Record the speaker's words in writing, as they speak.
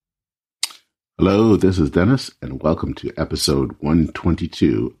Hello, this is Dennis, and welcome to episode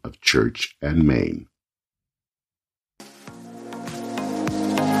 122 of Church and Main.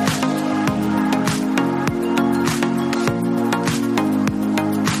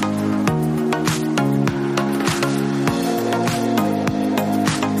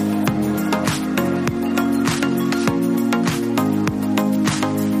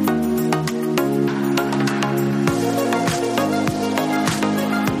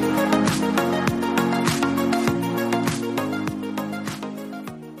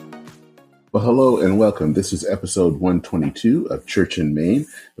 Well, hello and welcome. This is episode 122 of Church and Main,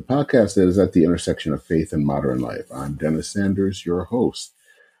 the podcast that is at the intersection of faith and modern life. I'm Dennis Sanders, your host.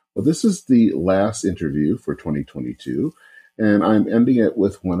 Well, this is the last interview for 2022, and I'm ending it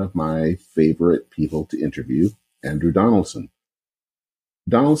with one of my favorite people to interview, Andrew Donaldson.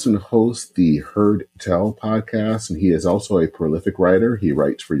 Donaldson hosts the Heard Tell podcast, and he is also a prolific writer. He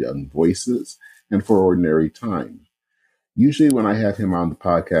writes for Young Voices and for Ordinary Times. Usually when I have him on the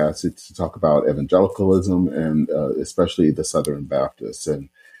podcast, it's to talk about evangelicalism and especially the Southern Baptists. And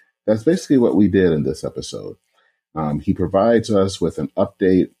that's basically what we did in this episode. He provides us with an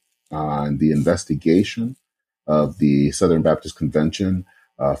update on the investigation of the Southern Baptist Convention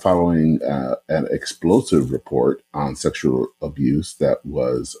following an explosive report on sexual abuse that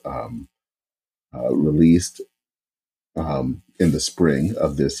was released in the spring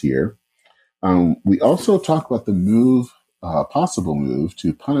of this year. We also talk about the possible move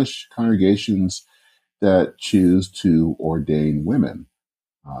to punish congregations that choose to ordain women.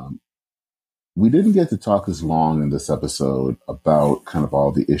 We didn't get to talk as long in this episode about kind of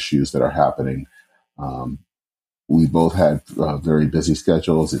all the issues that are happening. We both had very busy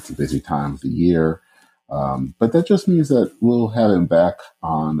schedules. It's a busy time of the year. But that just means that we'll have him back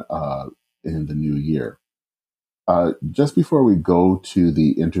on in the new year. Just before we go to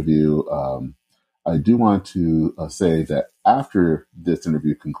the interview, I do want to say that after this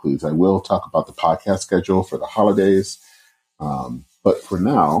interview concludes, I will talk about the podcast schedule for the holidays. But for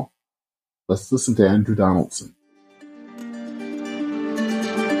now, let's listen to Andrew Donaldson.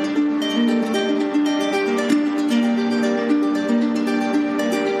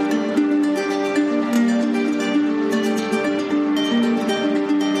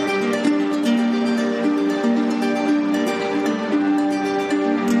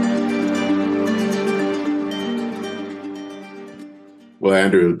 Well,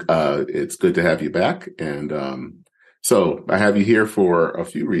 Andrew, it's good to have you back. And so I have you here for a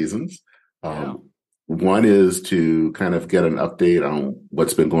few reasons. One is to kind of get an update on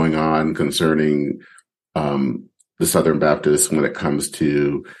what's been going on concerning the Southern Baptists when it comes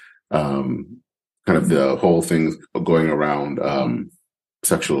to kind of the whole thing going around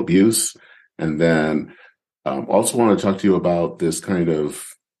sexual abuse. And then also want to talk to you about this kind of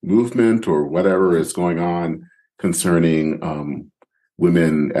movement or whatever is going on concerning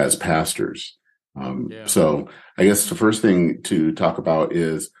women as pastors. So I guess the first thing to talk about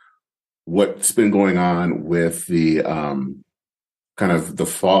is what's been going on with the kind of the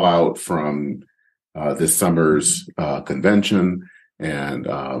fallout from this summer's convention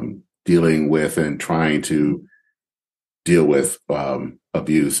and dealing with and trying to deal with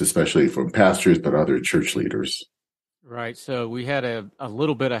abuse, especially from pastors, but other church leaders. Right. So we had a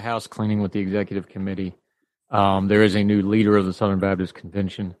little bit of house cleaning with the executive committee. There is a new leader of the Southern Baptist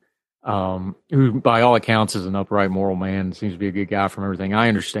Convention, who by all accounts is an upright, moral man, seems to be a good guy from everything I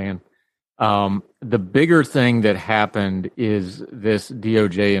understand. The bigger thing that happened is this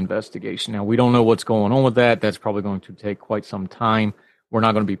DOJ investigation. Now, we don't know what's going on with that. That's probably going to take quite some time. We're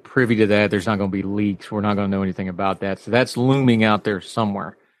not going to be privy to that. There's not going to be leaks. We're not going to know anything about that. So that's looming out there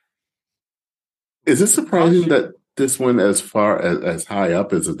somewhere. Is it surprising that this went as far as high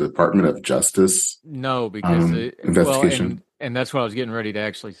up as the Department of Justice? No, because investigation. And that's what I was getting ready to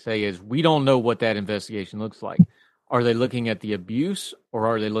actually say is we don't know what that investigation looks like. Are they looking at the abuse or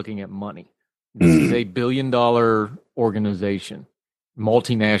are they looking at money? This is a $1 billion organization,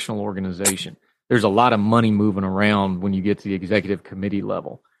 multinational organization. There's a lot of money moving around when you get to the executive committee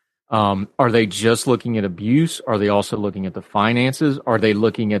level. Are they just looking at abuse? Are they also looking at the finances? Are they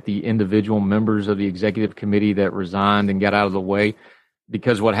looking at the individual members of the executive committee that resigned and got out of the way?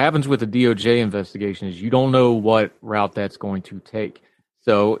 Because what happens with the DOJ investigation is you don't know what route that's going to take.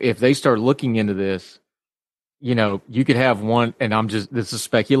 So if they start looking into this, you know, you could have one, and this is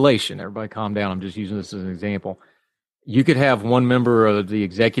speculation. Everybody calm down. I'm just using this as an example. You could have one member of the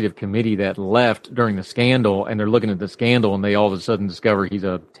executive committee that left during the scandal, and they're looking at the scandal, and they all of a sudden discover he's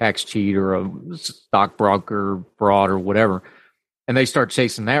a tax cheat or a stockbroker fraud or whatever, and they start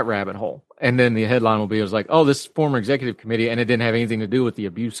chasing that rabbit hole. And then the headline will be, it was like, oh, this former executive committee, and it didn't have anything to do with the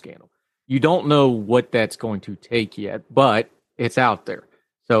abuse scandal. You don't know what that's going to take yet, but it's out there.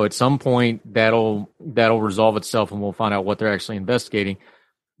 So at some point that'll resolve itself and we'll find out what they're actually investigating.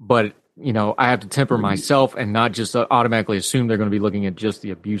 But, I have to temper myself and not just automatically assume they're going to be looking at just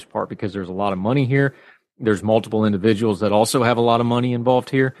the abuse part, because there's a lot of money here. There's multiple individuals that also have a lot of money involved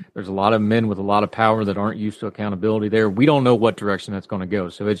here. There's a lot of men with a lot of power that aren't used to accountability there. We don't know what direction that's going to go.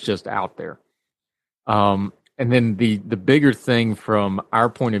 So it's just out there. And then the bigger thing from our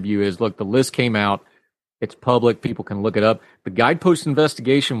point of view is, look, the list came out. It's public. People can look it up. The Guidepost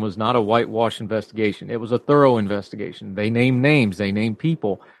investigation was not a whitewash investigation. It was a thorough investigation. They named names. They named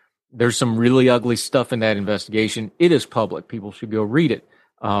people. There's some really ugly stuff in that investigation. It is public. People should go read it.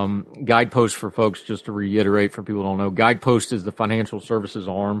 Guidepost, for folks, just to reiterate for people who don't know, Guidepost is the financial services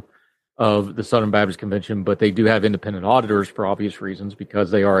arm of the Southern Baptist Convention, but they do have independent auditors for obvious reasons, because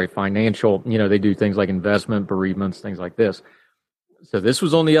they are a financial, they do things like investment, bereavements, things like this. So this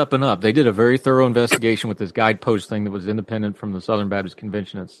was on the up and up. They did a very thorough investigation with this Guidepost thing that was independent from the Southern Baptist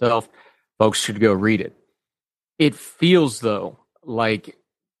Convention itself. Folks should go read it. It feels, though, like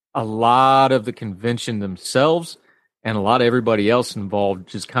a lot of the convention themselves and a lot of everybody else involved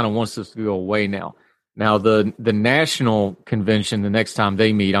just kind of wants this to go away now. Now, the national convention, the next time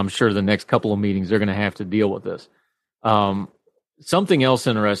they meet, I'm sure the next couple of meetings, they're going to have to deal with this. Something else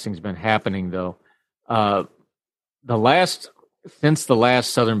interesting has been happening, though. Since the last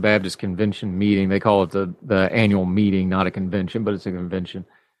Southern Baptist Convention meeting, they call it the annual meeting, not a convention, but it's a convention.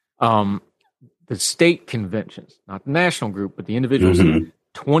 The state conventions, not the national group, but the individuals,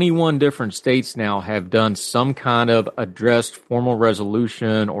 21 different states now have done some kind of addressed formal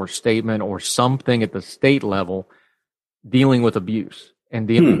resolution or statement or something at the state level dealing with abuse and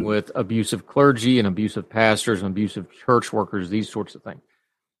dealing with abusive clergy and abusive pastors and abusive church workers, these sorts of things.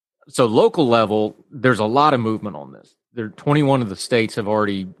 So local level, there's a lot of movement on this. 21 of the states have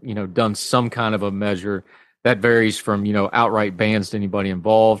already, done some kind of a measure that varies from, outright bans to anybody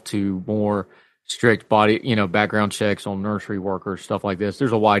involved to more strict background checks on nursery workers, stuff like this.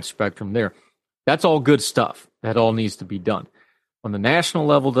 There's a wide spectrum there. That's all good stuff. That all needs to be done. On the national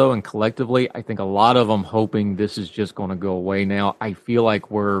level, though, and collectively, I think a lot of them hoping this is just going to go away now. I feel like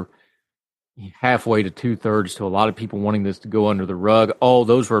we're halfway to 2/3 to a lot of people wanting this to go under the rug. Oh,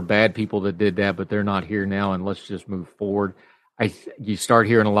 those were bad people that did that, but they're not here now, and let's just move forward. You start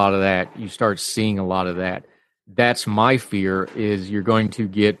hearing a lot of that. You start seeing a lot of that. That's my fear, is you're going to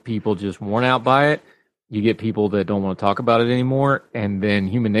get people just worn out by it. You get people that don't want to talk about it anymore, and then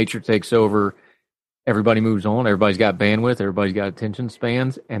human nature takes over. Everybody moves on. Everybody's got bandwidth. Everybody's got attention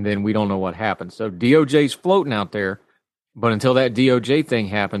spans, and then we don't know what happens. So DOJ's floating out there. But until that DOJ thing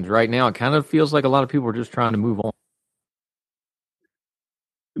happens, right now, it kind of feels like a lot of people are just trying to move on.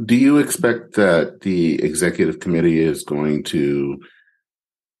 Do you expect that the executive committee is going to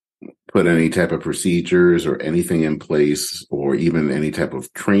put any type of procedures or anything in place, or even any type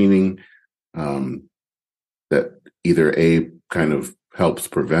of training that either kind of helps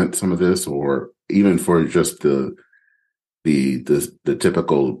prevent some of this, or even for just the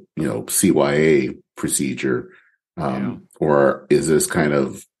typical CYA procedure? Or is this kind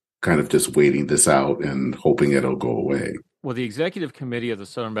of just waiting this out and hoping it'll go away? Well, the executive committee of the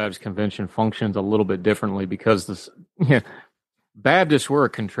Southern Baptist Convention functions a little bit differently, because Baptists, we're a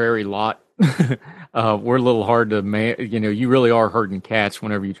contrary lot. We're a little hard to you really are herding cats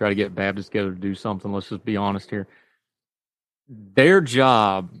whenever you try to get Baptists together to do something. Let's just be honest here. Their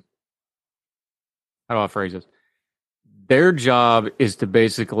job, how do I phrase this? Their job is to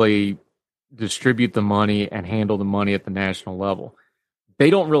basically distribute the money and handle the money at the national level. They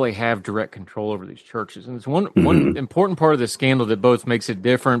don't really have direct control over these churches. And it's one important part of the scandal that both makes it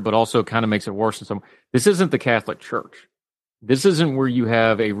different, but also kind of makes it worse in some. This isn't the Catholic Church. This isn't where you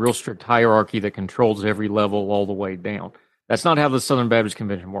have a real strict hierarchy that controls every level all the way down. That's not how the Southern Baptist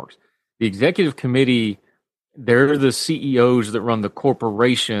Convention works. The executive committee, they're the CEOs that run the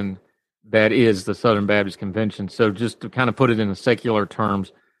corporation that is the Southern Baptist Convention. So just to kind of put it in the secular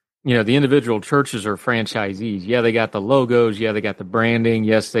terms, the individual churches are franchisees. Yeah, they got the logos. Yeah, they got the branding.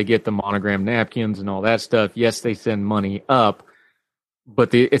 Yes, they get the monogram napkins and all that stuff. Yes, they send money up.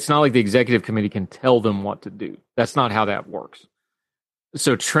 But it's not like the executive committee can tell them what to do. That's not how that works.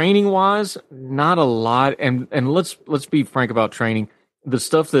 So training-wise, not a lot. And let's be frank about training. The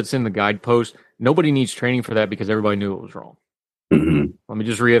stuff that's in the Guidepost, nobody needs training for that because everybody knew it was wrong. Let me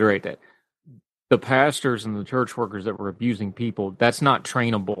just reiterate that. The pastors and the church workers that were abusing people, that's not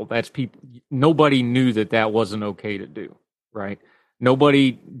trainable. That's people. Nobody knew that wasn't okay to do, right?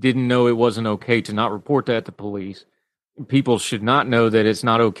 Nobody didn't know it wasn't okay to not report that to police. People should not know that it's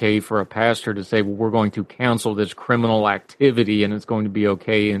not okay for a pastor to say, well, we're going to counsel this criminal activity and it's going to be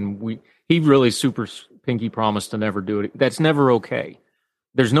okay. And he really super pinky promised to never do it. That's never okay.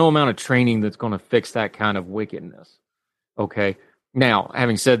 There's no amount of training that's going to fix that kind of wickedness. Okay. Now,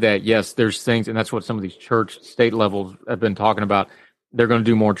 having said that, yes, there's things, and that's what some of these church state levels have been talking about. They're going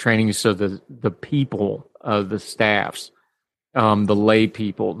to do more training so the people, the staffs, the lay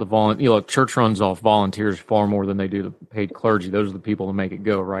people, church runs off volunteers far more than they do the paid clergy. Those are the people that make it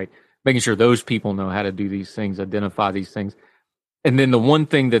go, right? Making sure those people know how to do these things, identify these things. And then the one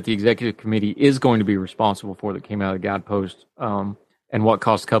thing that the executive committee is going to be responsible for that came out of the guidepost, and what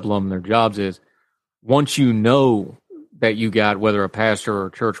cost a couple of them their jobs is, once you know that you got, whether a pastor or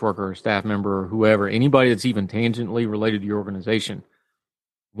a church worker or a staff member or whoever, anybody that's even tangentially related to your organization,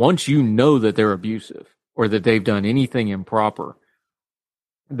 once you know that they're abusive or that they've done anything improper,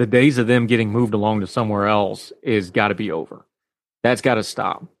 the days of them getting moved along to somewhere else is got to be over. That's got to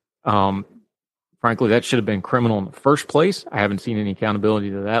stop. Frankly, that should have been criminal in the first place. I haven't seen any accountability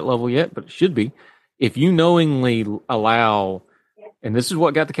to that level yet, but it should be. If you knowingly allow, and this is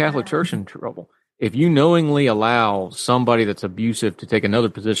what got the Catholic Church in trouble, if you knowingly allow somebody that's abusive to take another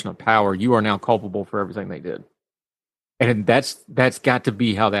position of power, you are now culpable for everything they did. And that's got to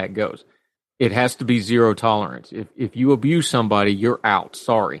be how that goes. It has to be zero tolerance. If you abuse somebody, you're out.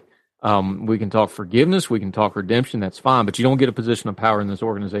 Sorry. We can talk forgiveness. We can talk redemption. That's fine. But you don't get a position of power in this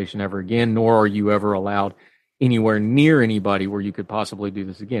organization ever again, nor are you ever allowed anywhere near anybody where you could possibly do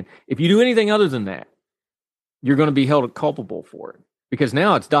this again. If you do anything other than that, you're going to be held culpable for it. Because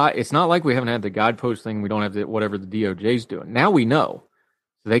now it's not like we haven't had the guidepost thing. We don't have whatever the DOJ's doing. Now we know.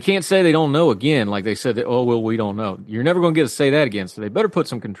 So they can't say they don't know again, like they said that, oh, well, we don't know. You're never going to get to say that again. So they better put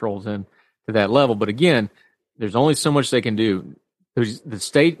some controls in to that level. But again, there's only so much they can do. There's the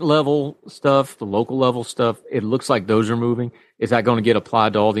state level stuff, the local level stuff. It looks like those are moving. Is that going to get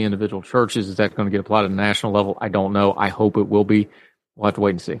applied to all the individual churches? Is that going to get applied to the national level? I don't know. I hope it will be. We'll have to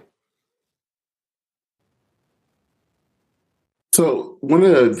wait and see. So one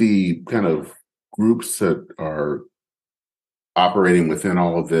of the kind of groups that are operating within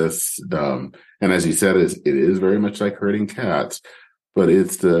all of this, and as you said, it is very much like herding cats, but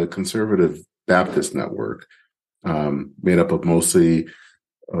it's the Conservative Baptist Network, made up of mostly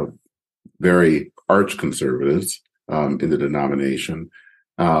very arch conservatives in the denomination.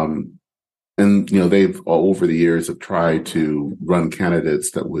 And, they've all over the years have tried to run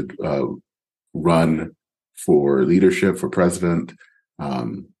candidates that would run for leadership, for president.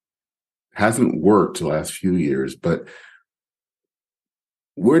 Hasn't worked the last few years, but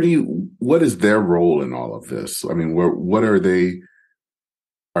what is their role in all of this? I mean, what are they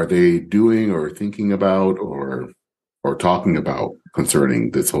doing or thinking about or talking about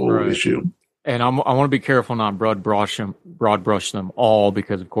concerning this whole issue? And I want to be careful not broad brush them all,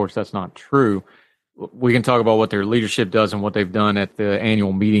 because of course that's not true. We can talk about what their leadership does and what they've done at the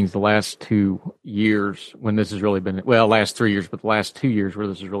annual meetings the last 2 years when this has really been, well, last 3 years, but the last 2 years where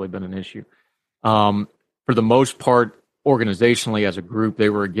this has really been an issue. For the most part, organizationally as a group, they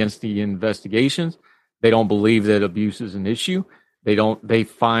were against the investigations. They don't believe that abuse is an issue. They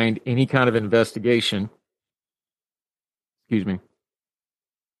find any kind of investigation,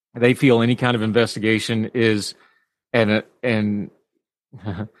 they feel any kind of investigation is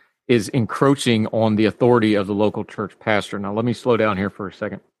is encroaching on the authority of the local church pastor. Now, let me slow down here for a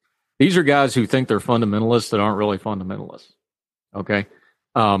second. These are guys who think they're fundamentalists that aren't really fundamentalists. Okay?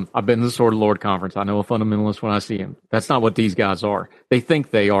 I've been to the Sword of the Lord conference. I know a fundamentalist when I see him. That's not what these guys are. They think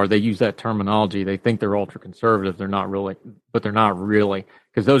they are. They use that terminology. They think they're ultra-conservative. They're not really, but they're not really.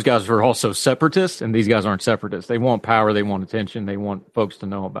 Because those guys are also separatists, and these guys aren't separatists. They want power. They want attention. They want folks to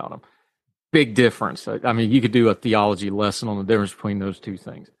know about them. Big difference. I mean, you could do a theology lesson on the difference between those two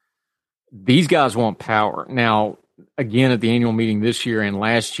things. These guys want power. Now, again, at the annual meeting this year and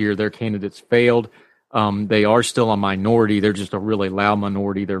last year, their candidates failed. They are still a minority. They're just a really loud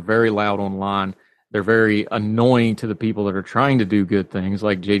minority. They're very loud online. They're very annoying to the people that are trying to do good things,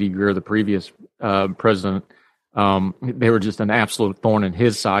 like J.D. Greer, the previous president. They were just an absolute thorn in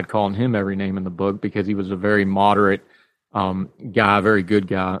his side, calling him every name in the book because he was a very moderate guy, very good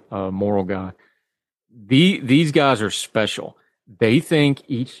guy, moral guy. These guys are special. They think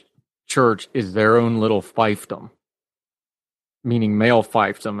each church is their own little fiefdom, meaning male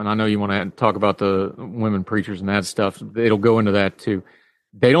fiefdom. And I know you want to talk about the women preachers and that stuff. It'll go into that too.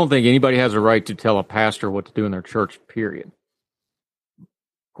 They don't think anybody has a right to tell a pastor what to do in their church, period.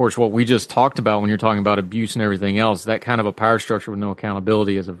 Of course, what we just talked about when you're talking about abuse and everything else, that kind of a power structure with no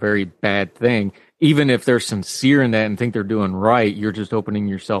accountability is a very bad thing. Even if they're sincere in that and think they're doing right, you're just opening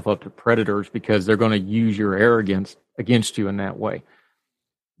yourself up to predators because they're going to use your arrogance against you in that way.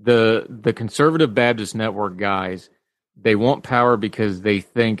 The Conservative Baptist Network guys They want power because they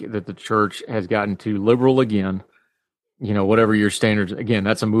think that the church has gotten too liberal again. Whatever your standards, again,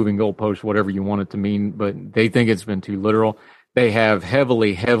 that's a moving goalpost, whatever you want it to mean, but they think it's been too literal. They have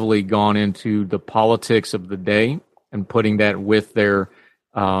heavily, heavily gone into the politics of the day and putting that with their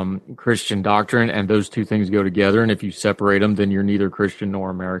Christian doctrine, and those two things go together. And if you separate them, then you're neither Christian nor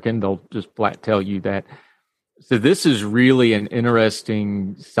American. They'll just flat tell you that. So this is really an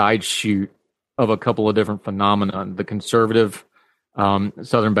interesting side shoot of a couple of different phenomena. The conservative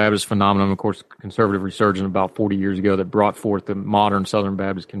Southern Baptist phenomenon, of course, conservative resurgence about 40 years ago that brought forth the modern Southern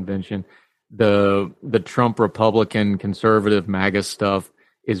Baptist Convention. The Trump Republican conservative MAGA stuff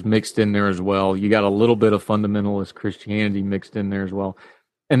is mixed in there as well. You got a little bit of fundamentalist Christianity mixed in there as well.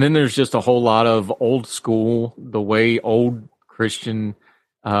 And then there's just a whole lot of old school, the way old Christian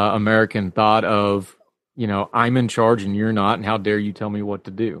American thought of, I'm in charge and you're not, and how dare you tell me what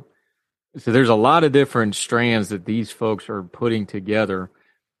to do. So there's a lot of different strands that these folks are putting together,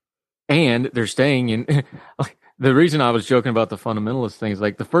 and they're staying in. The reason I was joking about the fundamentalist thing is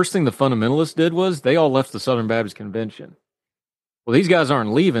like the first thing the fundamentalists did was they all left the Southern Baptist Convention. Well, these guys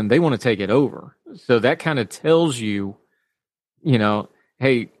aren't leaving. They want to take it over. So that kind of tells you,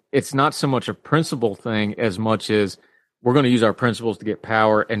 hey, it's not so much a principle thing as much as we're going to use our principles to get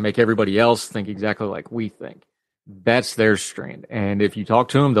power and make everybody else think exactly like we think. That's their strand. And if you talk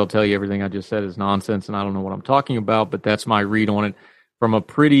to them, they'll tell you everything I just said is nonsense and I don't know what I'm talking about, but that's my read on it from a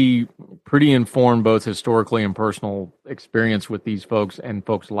pretty informed, both historically and personal experience with these folks and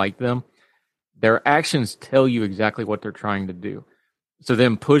folks like them. Their actions tell you exactly what they're trying to do. So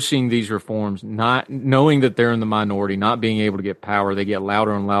them pushing these reforms, not knowing that they're in the minority, not being able to get power, they get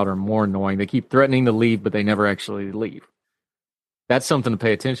louder and louder and more annoying. They keep threatening to leave, but they never actually leave. That's something to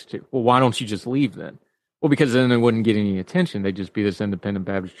pay attention to. Well, why don't you just leave then? Well, because then they wouldn't get any attention. They'd just be this independent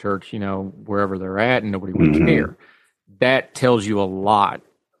Baptist church, wherever they're at, and nobody would care. That tells you a lot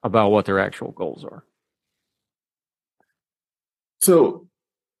about what their actual goals are. So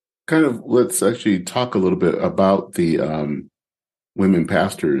kind of let's actually talk a little bit about the women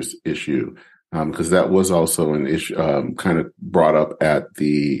pastors issue, because that was also an issue kind of brought up at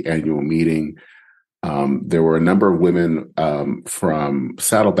the annual meeting. There were a number of women from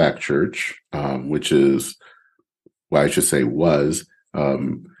Saddleback Church, which is, well, I should say was,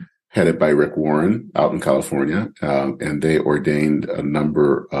 headed by Rick Warren out in California, and they ordained a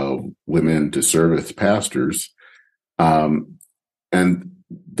number of women to serve as pastors. And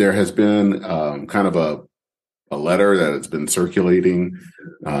there has been kind of a letter that has been circulating.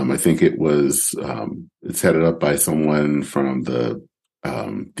 I think it's headed up by someone from the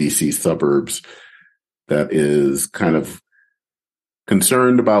DC suburbs that is kind of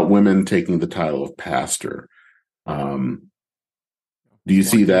concerned about women taking the title of pastor. Do you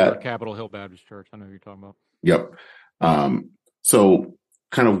see that? Capitol Hill Baptist Church. I know who you're talking about. Yep. So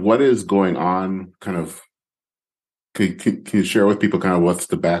kind of what is going on? Kind of, can you share with people kind of what's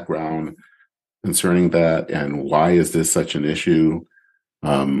the background concerning that, and why is this such an issue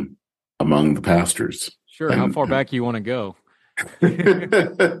among the pastors? Sure. How far back you want to go?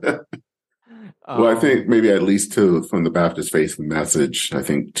 Well, I think maybe at least from the Baptist Faith and Message. I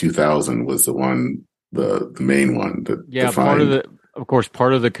think 2000 was the one, the main one that defined.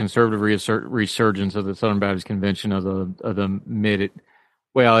 Part of the conservative resurgence of the Southern Baptist Convention of the mid.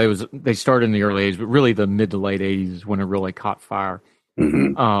 They started in the early 80s, but really the mid to late 80s is when it really caught fire.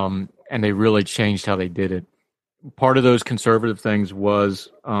 Mm-hmm. And they really changed how they did it. Part of those conservative things was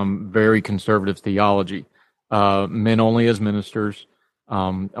very conservative theology, men only as ministers.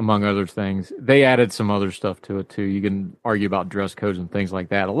 Among other things. They added some other stuff to it too. You can argue about dress codes and things like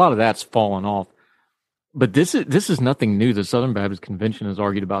that. A lot of that's fallen off. But this is nothing new. The Southern Baptist Convention has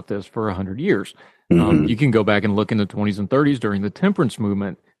argued about this for 100 years. Mm-hmm. You can go back and look in the 20s and 30s during the temperance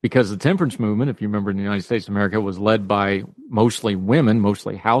movement, because the temperance movement, if you remember in the United States of America, was led by mostly women,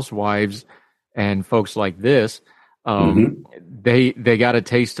 mostly housewives and folks like this. They got a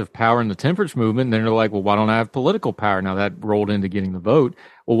taste of power in the temperance movement, and then they're like, well, why don't I have political power? Now that rolled into getting the vote.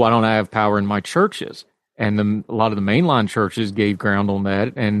 Well, why don't I have power in my churches? And a lot of the mainline churches gave ground on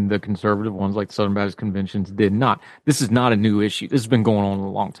that, and the conservative ones like the Southern Baptist Conventions did not. This is not a new issue. This has been going on a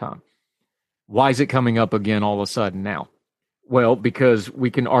long time. Why is it coming up again all of a sudden now? Well, because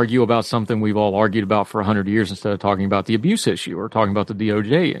we can argue about something we've all argued about for 100 years instead of talking about the abuse issue or talking about the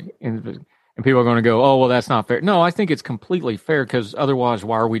DOJ. And people are going to go, oh, well, that's not fair. No, I think it's completely fair, because otherwise,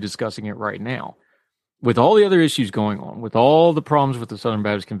 why are we discussing it right now? With all the other issues going on, with all the problems with the Southern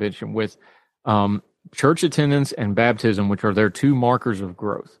Baptist Convention, with church attendance and baptism, which are their two markers of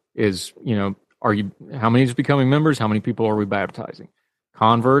growth, is, how many is becoming members? How many people are we baptizing?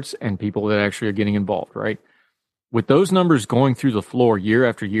 Converts and people that actually are getting involved, right? With those numbers going through the floor year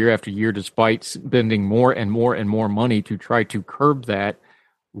after year after year, despite spending more and more and more money to try to curb that,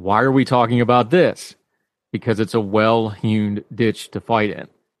 why are we talking about this? Because it's a well-hewn ditch to fight in.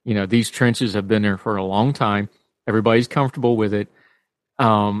 You know, these trenches have been there for a long time. Everybody's comfortable with it.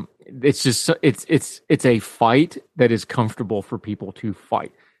 It's just it's a fight that is comfortable for people to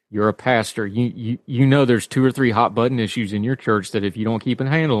fight. You're a pastor. You know there's 2 or 3 hot button issues in your church that if you don't keep a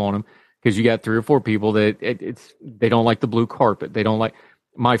handle on them, because you got 3 or 4 people that they don't like the blue carpet. They don't like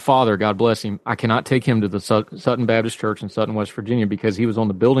my father, God bless him. I cannot take him to the Sutton Baptist Church in Sutton, West Virginia, because he was on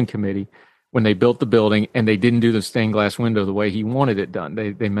the building committee when they built the building and they didn't do the stained glass window the way he wanted it done.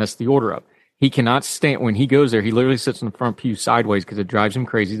 They messed the order up. He cannot stand when he goes there. He literally sits in the front pew sideways because it drives him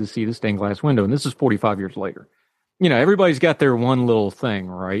crazy to see the stained glass window. And this is 45 years later. You know, everybody's got their one little thing,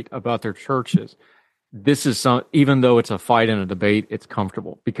 right, about their churches. This is even though it's a fight and a debate, it's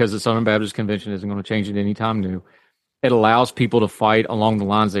comfortable because the Southern Baptist Convention isn't going to change it anytime new. It allows people to fight along the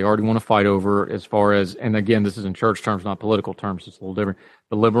lines they already want to fight over as far as, and again, this is in church terms, not political terms. It's a little different.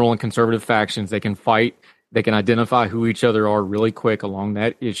 The liberal and conservative factions, they can fight. They can identify who each other are really quick along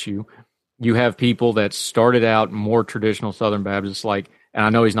that issue. You have people that started out more traditional Southern Baptists, like, and I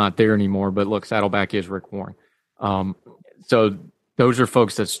know he's not there anymore, but look, Saddleback is Rick Warren. So those are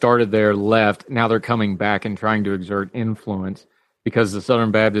folks that started there, left. Now they're coming back and trying to exert influence because the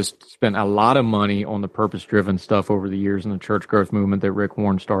Southern Baptists spent a lot of money on the purpose-driven stuff over the years in the church growth movement that Rick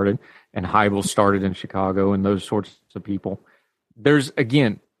Warren started and Heibel started in Chicago and those sorts of people. There's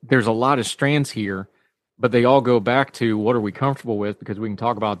a lot of strands here, but they all go back to what are we comfortable with because we can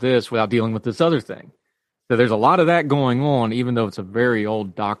talk about this without dealing with this other thing. So there's a lot of that going on, even though it's a very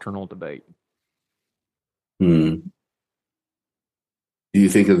old doctrinal debate. Do you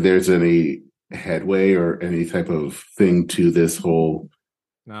think that there's any headway or any type of thing to this whole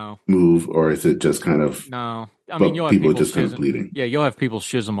move, or is it just kind of no? I mean, you'll have people just kind of bleeding. Yeah, you'll have people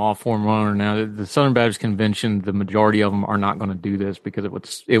schism off for one now. The Southern Baptist Convention, the majority of them are not going to do this because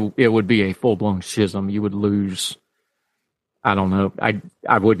it would be a full blown schism. You would lose. I don't know.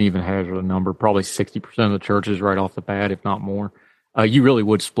 I wouldn't even hazard a number. Probably 60% of the churches right off the bat, if not more. You really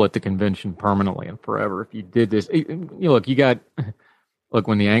would split the convention permanently and forever if you did this. Look,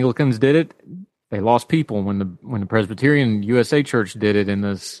 when the Anglicans did it, they lost people. When the Presbyterian USA Church did it in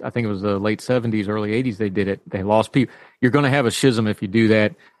this, I think it was the late 70s, early 80s, they did it. They lost people. You're going to have a schism if you do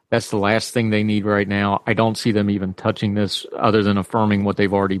that. That's the last thing they need right now. I don't see them even touching this other than affirming what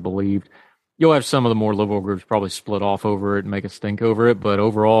they've already believed. You'll have some of the more liberal groups probably split off over it and make a stink over it, but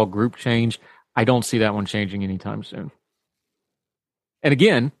overall group change, I don't see that one changing anytime soon. And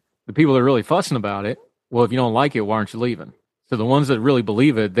again, the people that are really fussing about it, well, if you don't like it, why aren't you leaving? So the ones that really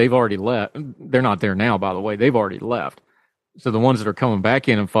believe it, they've already left. They're not there now, by the way. They've already left. So the ones that are coming back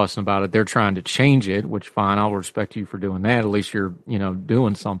in and fussing about it, they're trying to change it, which fine, I'll respect you for doing that. At least you're,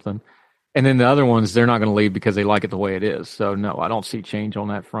 doing something. And then the other ones, they're not going to leave because they like it the way it is. So no, I don't see change on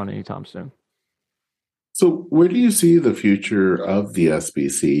that front anytime soon. So where do you see the future of the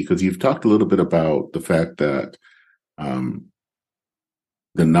SBC? Because you've talked a little bit about the fact that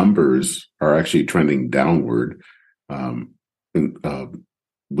the numbers are actually trending downward.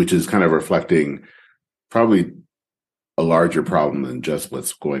 Which is kind of reflecting probably a larger problem than just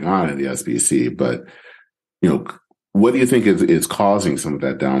what's going on in the SBC. But, what do you think is causing some of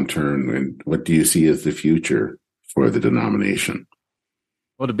that downturn, and what do you see as the future for the denomination?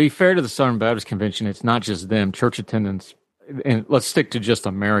 Well, to be fair to the Southern Baptist Convention, it's not just them. Church attendance, and let's stick to just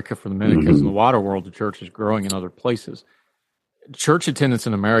America for the minute, because in the wider world, the church is growing in other places. Church attendance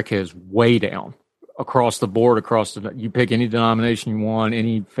in America is way down. Across the board, you pick any denomination you want,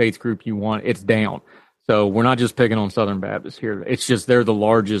 any faith group you want, it's down. So we're not just picking on Southern Baptists here. It's just they're the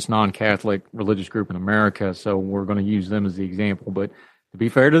largest non-Catholic religious group in America, so we're going to use them as the example. But to be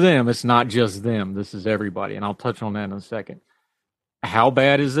fair to them, it's not just them. This is everybody, and I'll touch on that in a second. How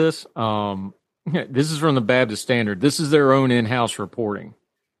bad is this? This is from the Baptist Standard. This is their own in-house reporting.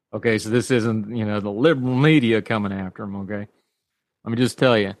 Okay, so this isn't, the liberal media coming after them, okay? Let me just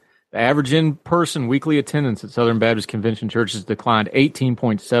tell you. The average in-person weekly attendance at Southern Baptist Convention churches declined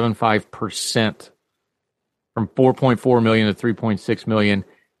 18.75% from 4.4 million to 3.6 million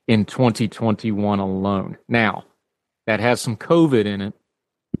in 2021 alone. Now, that has some COVID in it,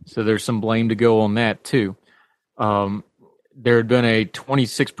 so there's some blame to go on that too. There had been a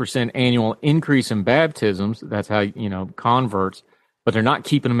 26% annual increase in baptisms. That's how, converts, but they're not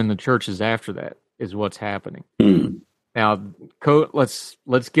keeping them in the churches after that is what's happening. Now, let's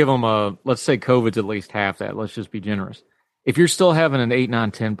give them let's say COVID's at least half that. Let's just be generous. If you're still having an 8,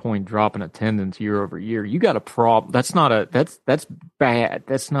 9, 10 point drop in attendance year over year, you got a problem. That's bad.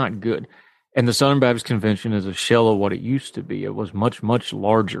 That's not good. And the Southern Baptist Convention is a shell of what it used to be. It was much, much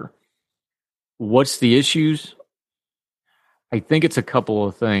larger. What's the issues? I think it's a couple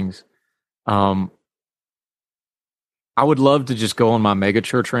of things. I would love to just go on my mega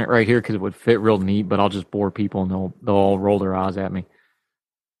church rant right here because it would fit real neat, but I'll just bore people and they'll all roll their eyes at me.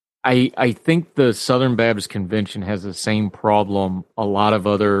 I think the Southern Baptist Convention has the same problem a lot of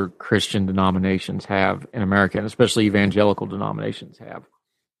other Christian denominations have in America, and especially evangelical denominations have.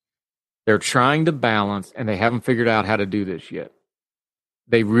 They're trying to balance, and they haven't figured out how to do this yet.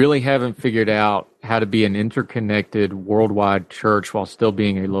 They really haven't figured out how to be an interconnected worldwide church while still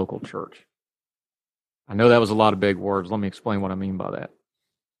being a local church. I know that was a lot of big words. Let me explain what I mean by that.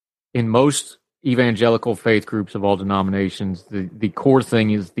 In most evangelical faith groups of all denominations, the core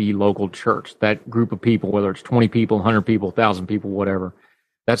thing is the local church. That group of people, whether it's 20 people, 100 people, 1,000 people, whatever,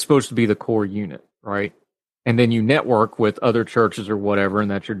 that's supposed to be the core unit, right? And then you network with other churches or whatever, and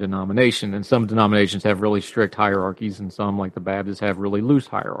that's your denomination. And some denominations have really strict hierarchies, and some, like the Baptists, have really loose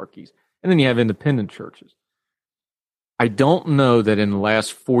hierarchies. And then you have independent churches. I don't know that in the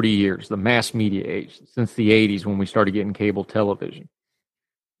last 40 years, the mass media age, since the 80s when we started getting cable television,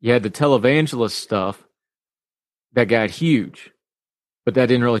 you had the televangelist stuff that got huge, but that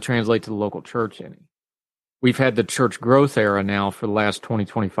didn't really translate to the local church any. We've had the church growth era now for the last 20,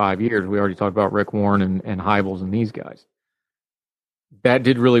 25 years. We already talked about Rick Warren and Hybels and these guys. That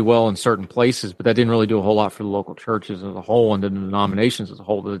did really well in certain places, but that didn't really do a whole lot for the local churches as a whole and the denominations as a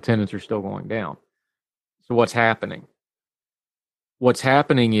whole. The attendance are still going down. So what's happening? What's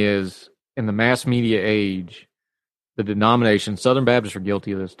happening is in the mass media age, the denominations, Southern Baptists are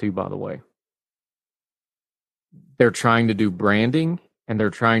guilty of this too, by the way. They're trying to do branding, and they're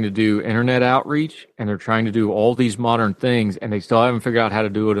trying to do internet outreach, and they're trying to do all these modern things, and they still haven't figured out how to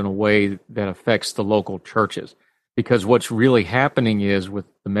do it in a way that affects the local churches. Because what's really happening is with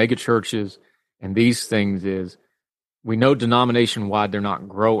the mega churches and these things is we know denomination-wide they're not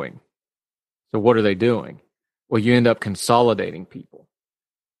growing. So what are they doing? Well, you end up consolidating people.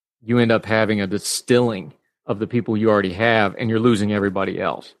 You end up having a distilling of the people you already have, and you're losing everybody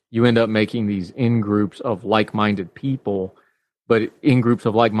else. You end up making these in-groups of like-minded people, but in-groups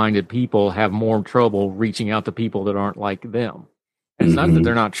of like-minded people have more trouble reaching out to people that aren't like them. And it's not that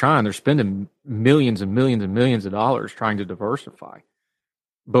they're not trying. They're spending millions and millions and millions of dollars trying to diversify.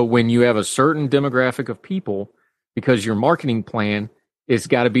 But when you have a certain demographic of people, because your marketing plan it's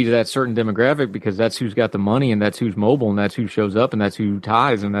got to be to that certain demographic because that's who's got the money and that's who's mobile and that's who shows up and that's who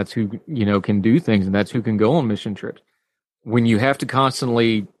ties and that's who, can do things and that's who can go on mission trips. When you have to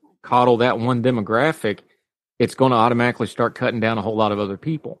constantly coddle that one demographic, it's going to automatically start cutting down a whole lot of other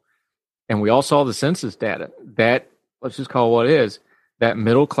people. And we all saw the census data that, let's just call it what it is, that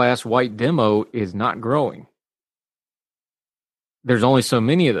middle class white demo is not growing. There's only so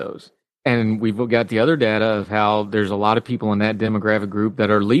many of those. And we've got the other data of how there's a lot of people in that demographic group that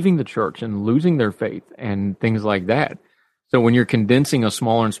are leaving the church and losing their faith and things like that. So when you're condensing a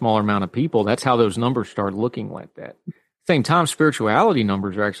smaller and smaller amount of people, that's how those numbers start looking like that. At the same time, spirituality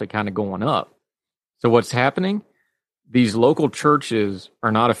numbers are actually kind of going up. So what's happening? These local churches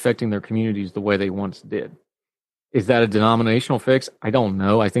are not affecting their communities the way they once did. Is that a denominational fix? I don't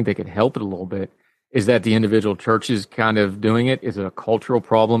know. I think they could help it a little bit. Is that the individual churches kind of doing it? Is it a cultural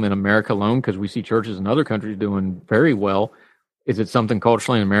problem in America alone? Because we see churches in other countries doing very well. Is it something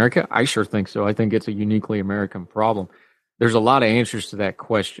culturally in America? I sure think so. I think it's a uniquely American problem. There's a lot of answers to that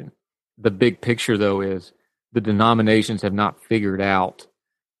question. The big picture, though, is the denominations have not figured out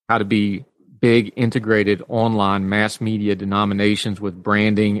how to be big, integrated, online, mass media denominations with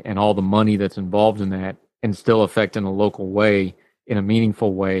branding and all the money that's involved in that and still affect in a local way, in a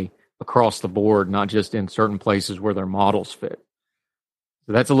meaningful way, across the board, not just in certain places where their models fit.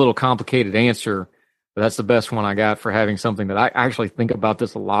 So that's a little complicated answer, but that's the best one I got for having something that I actually think about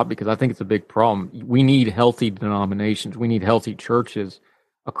this a lot because I think it's a big problem. We need healthy denominations. We need healthy churches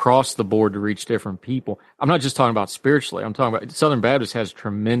across the board to reach different people. I'm not just talking about spiritually. I'm talking about Southern Baptist has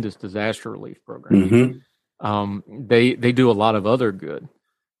tremendous disaster relief programs. They do a lot of other good.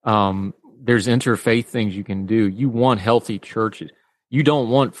 There's interfaith things you can do. You want healthy churches. You don't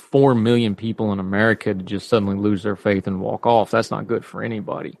want 4 million people in America to just suddenly lose their faith and walk off. That's not good for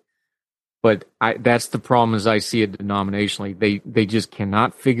anybody. But that's the problem as I see it denominationally. They just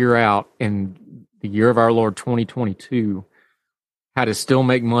cannot figure out in the year of our Lord 2022 how to still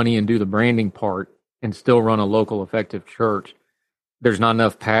make money and do the branding part and still run a local effective church. There's not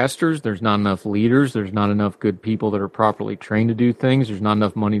enough pastors. There's not enough leaders. There's not enough good people that are properly trained to do things. There's not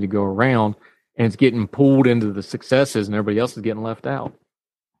enough money to go around. And it's getting pulled into the successes and everybody else is getting left out.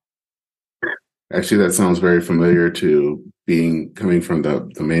 Actually, that sounds very familiar to coming from the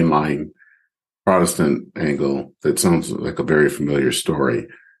mainline Protestant angle, that sounds like a very familiar story.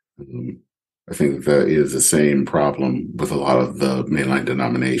 I think that is the same problem with a lot of the mainline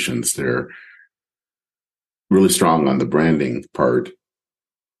denominations. They're really strong on the branding part,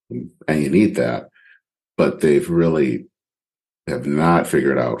 and you need that, but they've really have not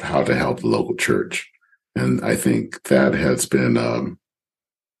figured out how to help the local church. And I think that has been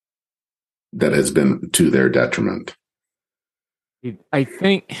to their detriment. I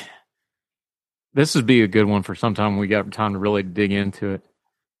think this would be a good one for sometime we got time to really dig into it.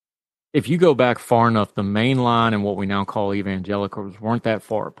 If you go back far enough, the main line and what we now call evangelicals weren't that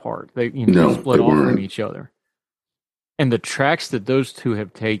far apart. They split off from each other. And the tracks that those two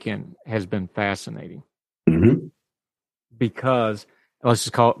have taken has been fascinating. Mm-hmm. Because let's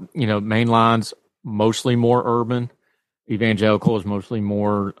just call it, main lines mostly more urban. Evangelical is mostly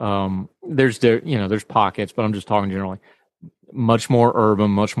more there's pockets, but I'm just talking generally. Much more urban,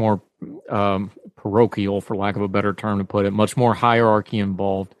 much more parochial, for lack of a better term to put it, much more hierarchy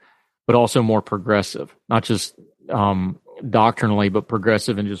involved, but also more progressive, not just doctrinally, but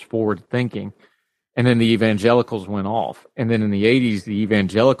progressive and just forward thinking. And then the evangelicals went off. And then in the 80s, the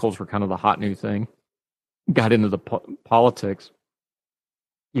evangelicals were kind of the hot new thing, got into the politics.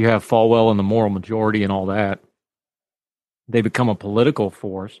 You have Falwell and the moral majority and all that. They become a political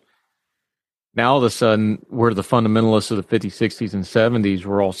force. Now all of a sudden, we're the fundamentalists of the 50s, 60s, and 70s.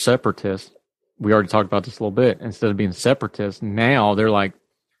 We're all separatists. We already talked about this a little bit. Instead of being separatists, now they're like,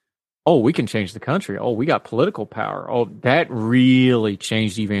 oh, we can change the country. Oh, we got political power. Oh, that really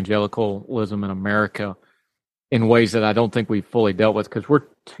changed evangelicalism in America in ways that I don't think we've fully dealt with, because we're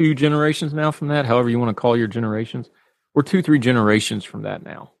 2 generations now from that, however you want to call your generations. We're 2-3 generations from that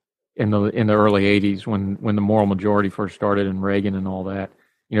now in the early 80s when the moral majority first started and Reagan and all that.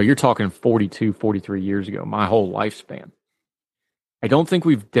 You're talking 42, 43 years ago, my whole lifespan. I don't think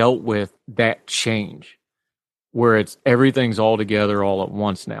we've dealt with that change where it's everything's all together all at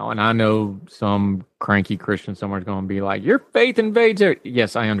once now. And I know some cranky Christian somewhere's going to be like, your faith invades it.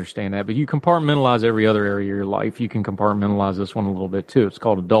 Yes, I understand that. But you compartmentalize every other area of your life. You can compartmentalize this one a little bit too. It's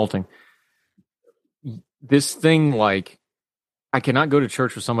called adulting. This thing, like, I cannot go to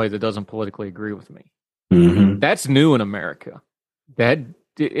church with somebody that doesn't politically agree with me. Mm-hmm. That's new in America.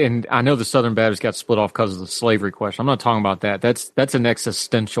 And I know the Southern Baptists got split off because of the slavery question. I'm not talking about that. That's an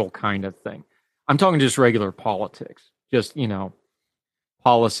existential kind of thing. I'm talking just regular politics, just,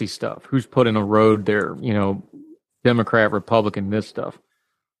 policy stuff. Who's putting a road there? Democrat, Republican, this stuff.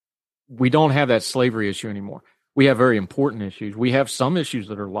 We don't have that slavery issue anymore. We have very important issues. We have some issues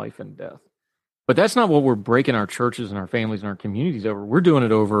that are life and death. But that's not what we're breaking our churches and our families and our communities over. We're doing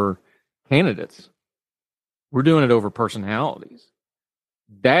it over candidates. We're doing it over personalities.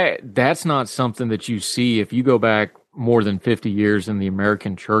 That's not something that you see if you go back more than 50 years in the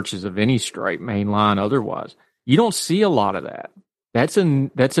American churches of any stripe, mainline, otherwise. You don't see a lot of that. That's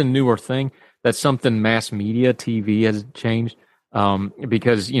a newer thing. That's something mass media, TV has changed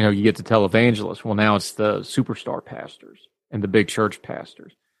because, you get to televangelists. Well, now it's the superstar pastors and the big church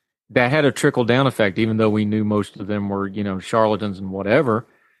pastors. That had a trickle-down effect, even though we knew most of them were, charlatans and whatever.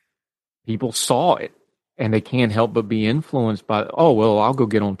 People saw it, and they can't help but be influenced by, oh, well, I'll go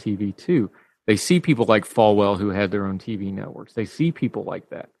get on TV too. They see people like Falwell who had their own TV networks. They see people like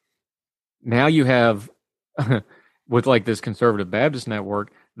that. Now you have, with like this conservative Baptist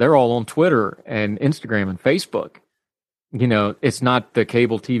network, they're all on Twitter and Instagram and Facebook. It's not the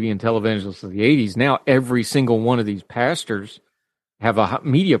cable TV and televangelists of the 80s. Now every single one of these pastors have a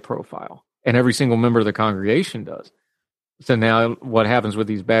media profile, and every single member of the congregation does. So now what happens with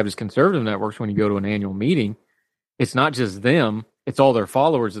these Baptist conservative networks when you go to an annual meeting, it's not just them, it's all their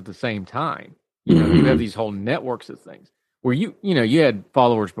followers at the same time. You have these whole networks of things where you had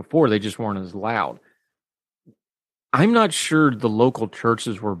followers before, they just weren't as loud. I'm not sure the local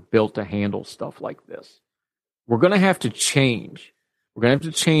churches were built to handle stuff like this. We're going to have to change. We're going to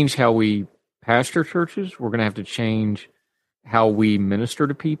have to change how we pastor churches. We're going to have to change how we minister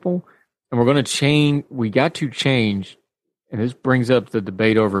to people. And we got to change, and this brings up the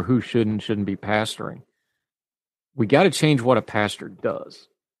debate over who should and shouldn't be pastoring. We got to change what a pastor does.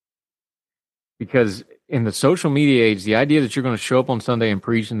 Because in the social media age, the idea that you're going to show up on Sunday and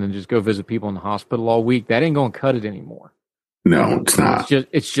preach and then just go visit people in the hospital all week, that ain't going to cut it anymore. No, it's not.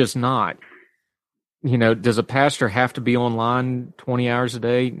 It's just not. Does a pastor have to be online 20 hours a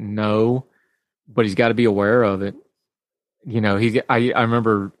day? No, but he's got to be aware of it. I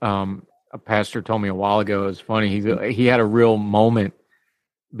remember a pastor told me a while ago, it was funny. He had a real moment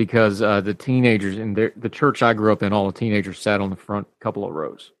because the teenagers in the church I grew up in, all the teenagers sat on the front couple of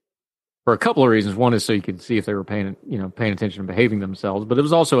rows for a couple of reasons. One is so you could see if they were paying attention and behaving themselves, but it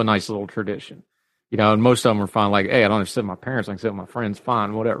was also a nice little tradition. And most of them were fine. Like, hey, I don't have to sit with my parents. I can sit with my friends.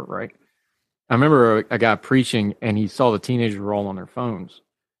 Fine, whatever, right? I remember a guy preaching, and he saw the teenagers were all on their phones,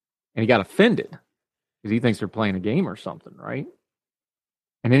 and he got offended because he thinks they're playing a game or something, right?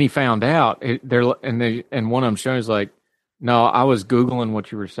 And then he found out and one of them showing is like, no, I was Googling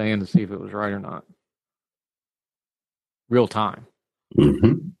what you were saying to see if it was right or not. Real time.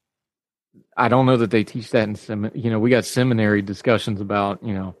 Mm-hmm. I don't know that they teach that in we got seminary discussions about,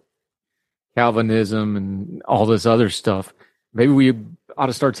 Calvinism and all this other stuff. Maybe we ought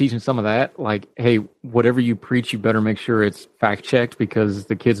to start teaching some of that. Like, hey, whatever you preach, you better make sure it's fact checked, because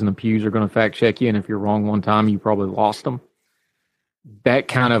the kids in the pews are going to fact check you. And if you're wrong one time, you probably lost them. That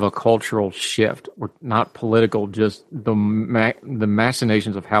kind of a cultural shift, or not political, just the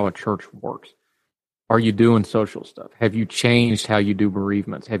machinations of how a church works. Are you doing social stuff? Have you changed how you do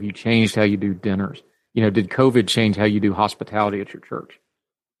bereavements? Have you changed how you do dinners? Did COVID change how you do hospitality at your church?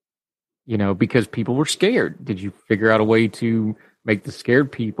 Because people were scared. Did you figure out a way to make the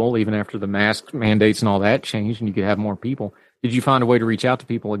scared people, even after the mask mandates and all that changed and you could have more people? Did you find a way to reach out to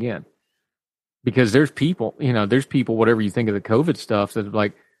people again? Because there's people, whatever you think of the COVID stuff, that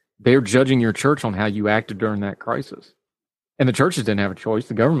like they're judging your church on how you acted during that crisis. And the churches didn't have a choice.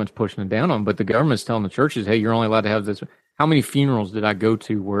 The government's pushing it down on them, but the government's telling the churches, hey, you're only allowed to have this. How many funerals did I go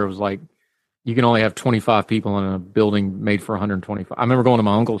to where it was like, you can only have 25 people in a building made for 125? I remember going to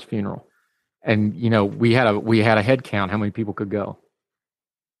my uncle's funeral, and we had a head count how many people could go.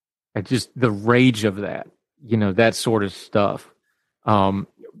 It's just the rage of that, that sort of stuff.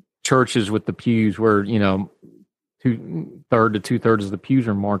 Churches with the pews where 2/3 to 2/3 of the pews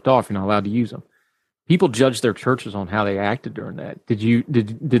are marked off. You're not allowed to use them. People judge their churches on how they acted during that.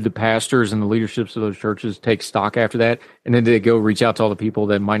 Did the pastors and the leaderships of those churches take stock after that? And then did they go reach out to all the people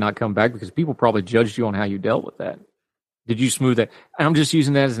that might not come back, because people probably judged you on how you dealt with that? Did you smooth that? I'm just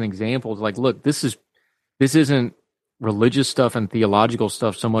using that as an example. It's like, look, this isn't religious stuff and theological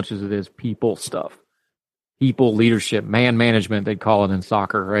stuff so much as it is people stuff. People leadership, man management, they call it in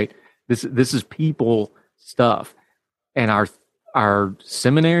soccer, right? This is people stuff. And our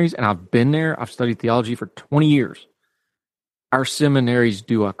seminaries, and I've been there, I've studied theology for 20 years. Our seminaries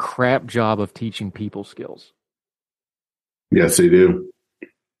do a crap job of teaching people skills. Yes, they do.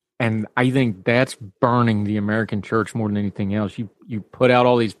 And I think that's burning the American church more than anything else. You put out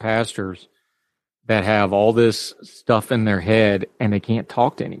all these pastors that have all this stuff in their head, and they can't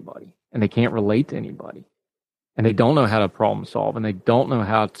talk to anybody, and they can't relate to anybody, and they don't know how to problem solve, and they don't know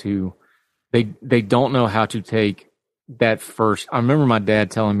how to take that first. I remember my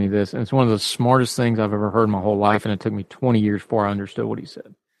dad telling me this, and it's one of the smartest things I've ever heard in my whole life, and it took me 20 years before I understood what he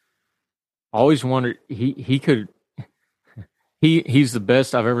said. I always wondered, he's the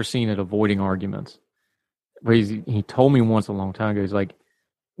best I've ever seen at avoiding arguments. But he told me once a long time ago, he's like,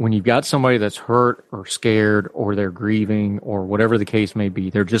 when you've got somebody that's hurt or scared or they're grieving or whatever the case may be,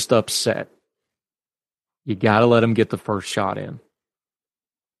 they're just upset, you got to let them get the first shot in.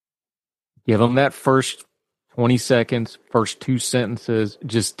 Give them that first 20 seconds, first 2 sentences,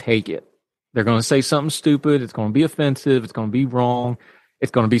 just take it. They're going to say something stupid. It's going to be offensive. It's going to be wrong.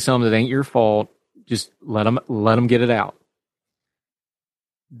 It's going to be something that ain't your fault. Just let them get it out.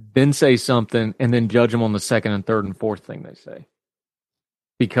 Then say something, and then judge them on the second and third and fourth thing they say.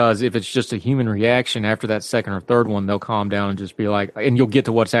 Because if it's just a human reaction after that second or third one, they'll calm down and just be like, and you'll get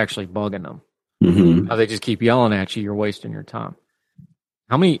to what's actually bugging them. Mm-hmm. How they just keep yelling at you, you're wasting your time.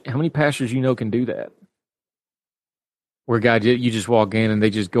 How many pastors can do that? Where you just walk in and they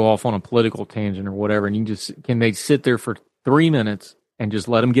just go off on a political tangent or whatever, and can they sit there for 3 minutes and just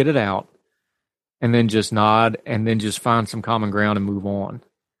let them get it out, and then just nod, and then just find some common ground and move on,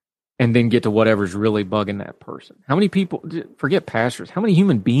 and then get to whatever's really bugging that person? How many people, forget pastors, how many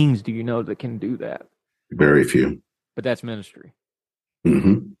human beings do you know that can do that? Very few. But that's ministry.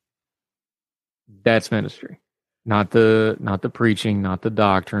 Mm-hmm. That's ministry. Not the preaching, not the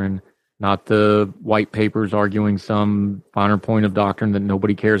doctrine, not the white papers arguing some finer point of doctrine that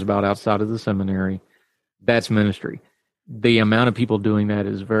nobody cares about outside of the seminary. That's ministry. The amount of people doing that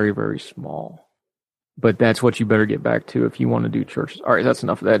is very, very small. But that's what you better get back to if you want to do churches. All right, that's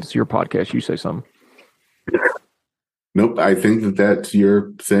enough of that. It's your podcast. You say something. Nope, I think that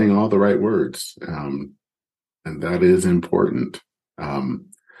you're saying all the right words. And that is important.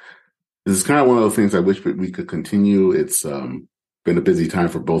 This is kind of one of those things I wish we could continue. It's been a busy time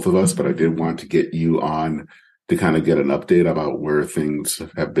for both of us, but I did want to get you on to kind of get an update about where things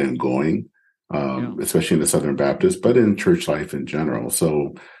have been going, especially in the Southern Baptist, but in church life in general.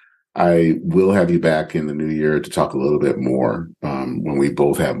 So I will have you back in the new year to talk a little bit more when we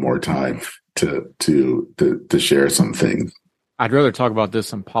both have more time to share some things. I'd rather talk about this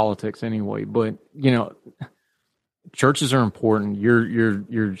than politics anyway, but churches are important.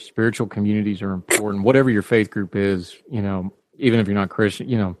 Your spiritual communities are important. Whatever your faith group is, even if you're not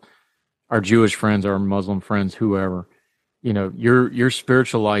Christian, our Jewish friends, our Muslim friends, whoever, your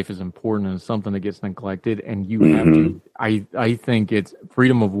spiritual life is important and it's something that gets neglected, and you have to. I think it's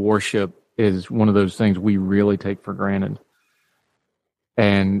freedom of worship is one of those things we really take for granted.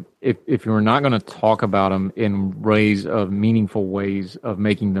 And if you're not going to talk about them in ways of meaningful ways of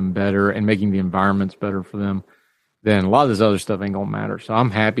making them better and making the environments better for them, then a lot of this other stuff ain't going to matter. So I'm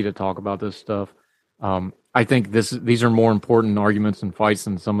happy to talk about this stuff. I think these are more important arguments and fights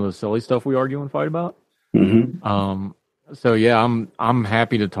than some of the silly stuff we argue and fight about. So yeah, I'm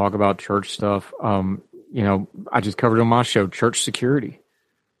happy to talk about church stuff. I just covered on my show, church security.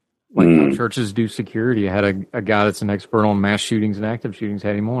 How churches do security. I had a guy that's an expert on mass shootings and active shootings,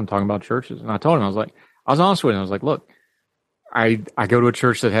 had him on talking about churches. And I told him, I was honest with him. I was like, look, I go to a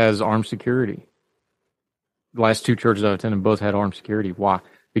church that has armed security. The last two churches I've attended both had armed security. Why?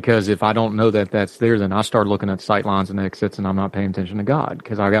 Because if I don't know that that's there, then I start looking at sight lines and exits and I'm not paying attention to God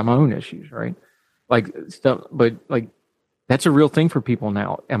because I got my own issues, right? But that's a real thing for people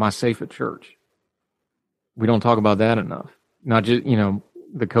now. Am I safe at church? We don't talk about that enough. Not just,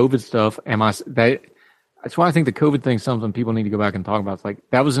 the COVID stuff. That's why I think the COVID thing is something people need to go back and talk about. It's like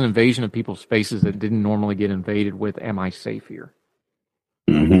that was an invasion of people's spaces that didn't normally get invaded with. Am I safe here?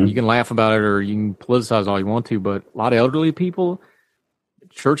 You can laugh about it or you can politicize all you want to, but a lot of elderly people,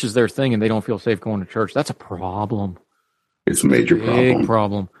 church is their thing and they don't feel safe going to church. That's a problem. It's a major big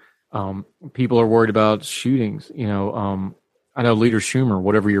problem. People are worried about shootings. I know Leader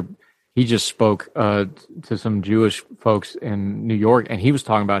Schumer, he just spoke to some Jewish folks in New York, and he was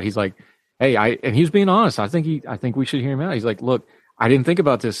talking about. He's like, "Hey, and he was being honest. I think we should hear him out." He's like, "Look, I didn't think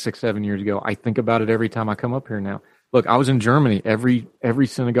about this 6-7 years ago. I think about it every time I come up here now. Look, I was in Germany. Every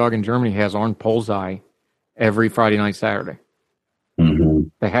synagogue in Germany has armed bullseye every Friday night, Saturday.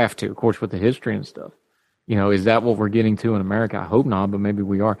 They have to, of course, with the history and stuff. Is that what we're getting to in America? I hope not, but maybe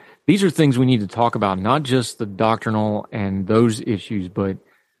we are. These are things we need to talk about, not just the doctrinal and those issues, but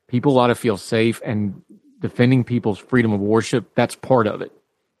people ought to feel safe, and defending people's freedom of worship, that's part of it.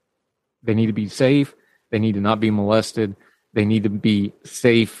 They need to be safe. They need to not be molested. They need to be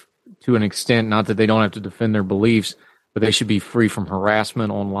safe to an extent, not that they don't have to defend their beliefs, but they should be free from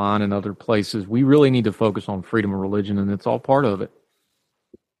harassment online and other places. We really need to focus on freedom of religion, and it's all part of it.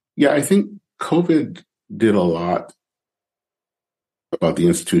 Yeah, I think COVID did a lot about the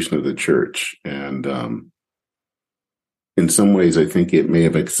institution of the church. And in some ways, I think it may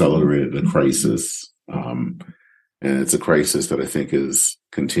have accelerated a crisis. And it's a crisis that I think is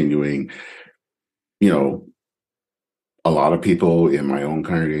continuing. A lot of people in my own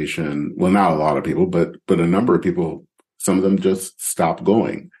congregation, well, not a lot of people, but a number of people, some of them just stopped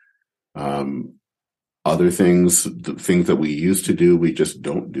going. Other things, the things that we used to do, we just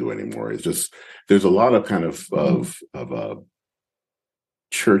don't do anymore. It's just, there's a lot of kind of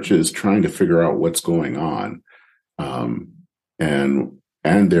churches trying to figure out what's going on,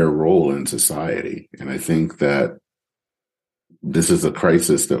 and their role in society. And I think that this is a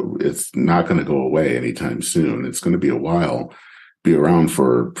crisis that it's not going to go away anytime soon. It's going to be around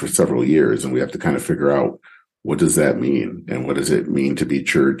for several years. And we have to kind of figure out, what does that mean? And what does it mean to be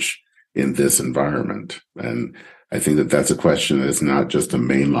church in this environment? And I think that that's a question that's not just a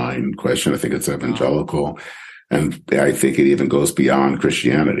mainline question. I think it's evangelical. And I think it even goes beyond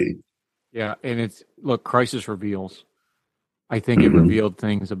Christianity. Yeah. And crisis reveals. I think it revealed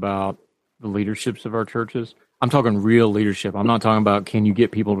things about the leaderships of our churches. I'm talking real leadership. I'm not talking about, can you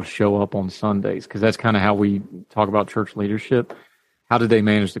get people to show up on Sundays? Because that's kind of how we talk about church leadership. How did they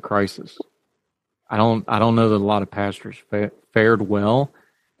manage the crisis? I don't know that a lot of pastors fared well.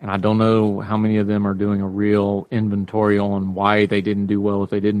 And I don't know how many of them are doing a real inventory on why they didn't do well if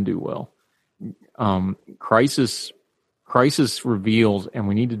they didn't do well. Crisis reveals, and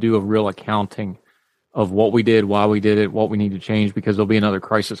we need to do a real accounting of what we did, why we did it, what we need to change, because there'll be another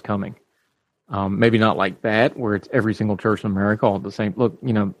crisis coming. Maybe not like that, where it's every single church in America all the same. Look,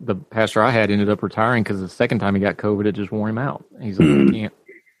 the pastor I had ended up retiring because the second time he got COVID, it just wore him out. He's like, I can't.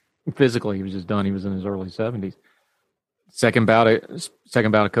 Physically, he was just done. He was in his early 70s. Second bout of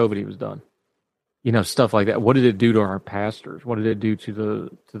COVID, he was done. Stuff like that. What did it do to our pastors? What did it do to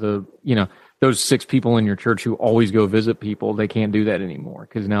the those 6 people in your church who always go visit people? They can't do that anymore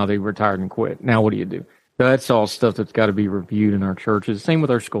because now they retired and quit. Now what do you do? That's all stuff that's got to be reviewed in our churches. Same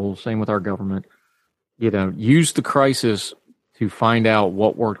with our schools. Same with our government. Use the crisis to find out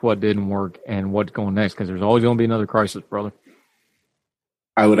what worked, what didn't work, and what's going next, because there's always going to be another crisis, brother.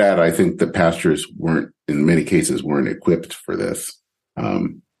 I would add, I think the pastors in many cases, weren't equipped for this. I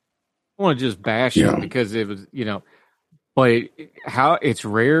want to just bash it because it was, but how it's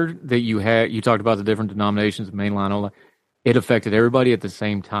rare that you talked about the different denominations, mainline, all that. It affected everybody at the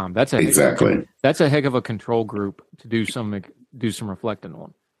same time. That's a heck of a control group to do some reflecting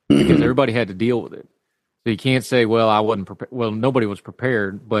on, because everybody had to deal with it. So you can't say, well, I wasn't prepared. Well, nobody was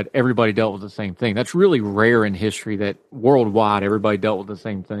prepared, but everybody dealt with the same thing. That's really rare in history that worldwide everybody dealt with the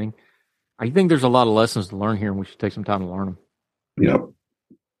same thing. I think there's a lot of lessons to learn here, and we should take some time to learn them. Yep,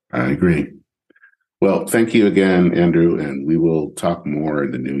 I agree. Well, thank you again, Andrew, and we will talk more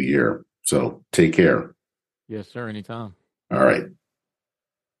in the new year. So take care. Yes, sir. Anytime. All right.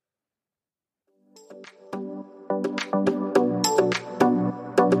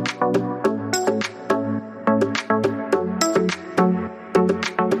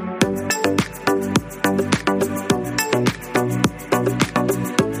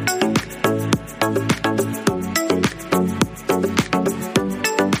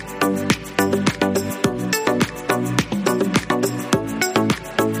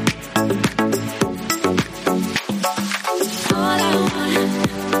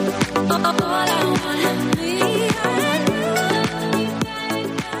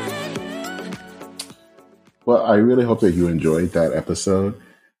 Well, I really hope that you enjoyed that episode.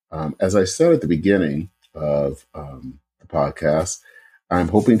 As I said at the beginning of the podcast, I'm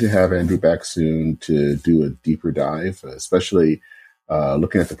hoping to have Andrew back soon to do a deeper dive, especially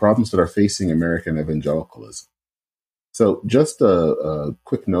looking at the problems that are facing American evangelicalism. So just a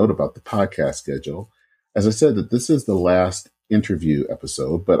quick note about the podcast schedule. As I said, that this is the last interview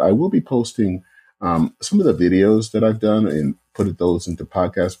episode, but I will be posting some of the videos that I've done and put those into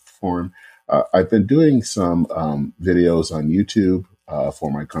podcast form. I've been doing some videos on YouTube for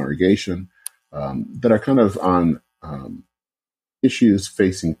my congregation that are kind of on issues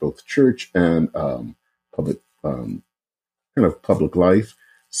facing both church and public life.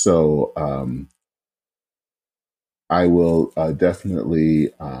 So I will definitely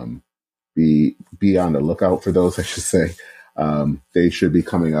be on the lookout for those, I should say. They should be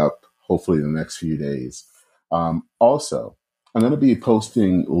coming up hopefully in the next few days. Also, I'm going to be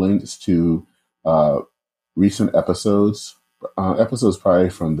posting links to recent episodes probably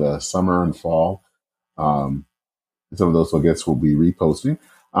from the summer and fall. Some of those guests will be reposting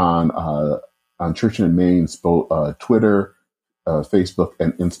on Church in Maine's both Twitter, Facebook,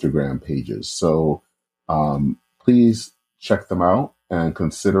 and Instagram pages. So please check them out and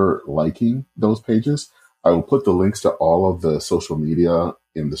consider liking those pages. I will put the links to all of the social media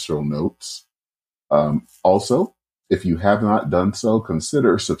in the show notes. Also, if you have not done so,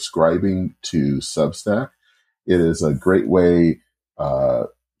 consider subscribing to Substack. It is a great way to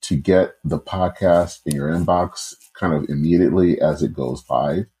get the podcast in your inbox kind of immediately as it goes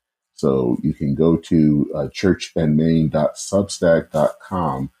by. So you can go to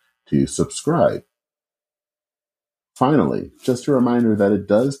churchandmain.substack.com to subscribe. Finally, just a reminder that it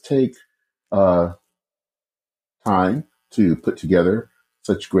does take time to put together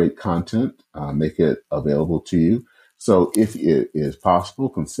such great content, make it available to you. So if it is possible,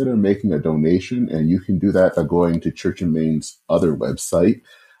 consider making a donation, and you can do that by going to Church in Maine's other website.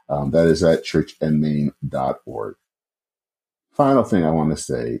 That is at churchandmain.org. Final thing I want to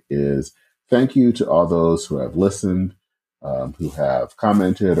say is thank you to all those who have listened, who have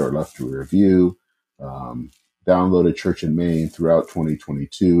commented or left a review, downloaded Church in Maine throughout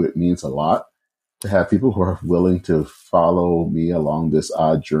 2022. It means a lot to have people who are willing to follow me along this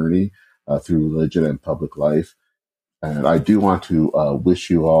odd journey through religion and public life. And I do want to wish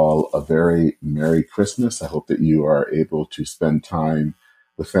you all a very Merry Christmas. I hope that you are able to spend time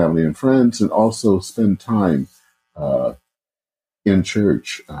with family and friends, and also spend time in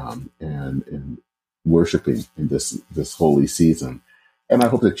church and worshiping in this holy season. And I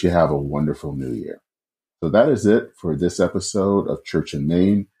hope that you have a wonderful new year. So that is it for this episode of Church in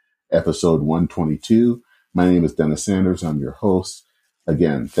Maine, episode 122. My name is Dennis Sanders. I'm your host.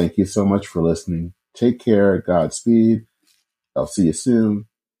 Again, thank you so much for listening. Take care. Godspeed. I'll see you soon,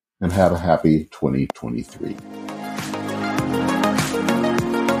 and have a happy 2023.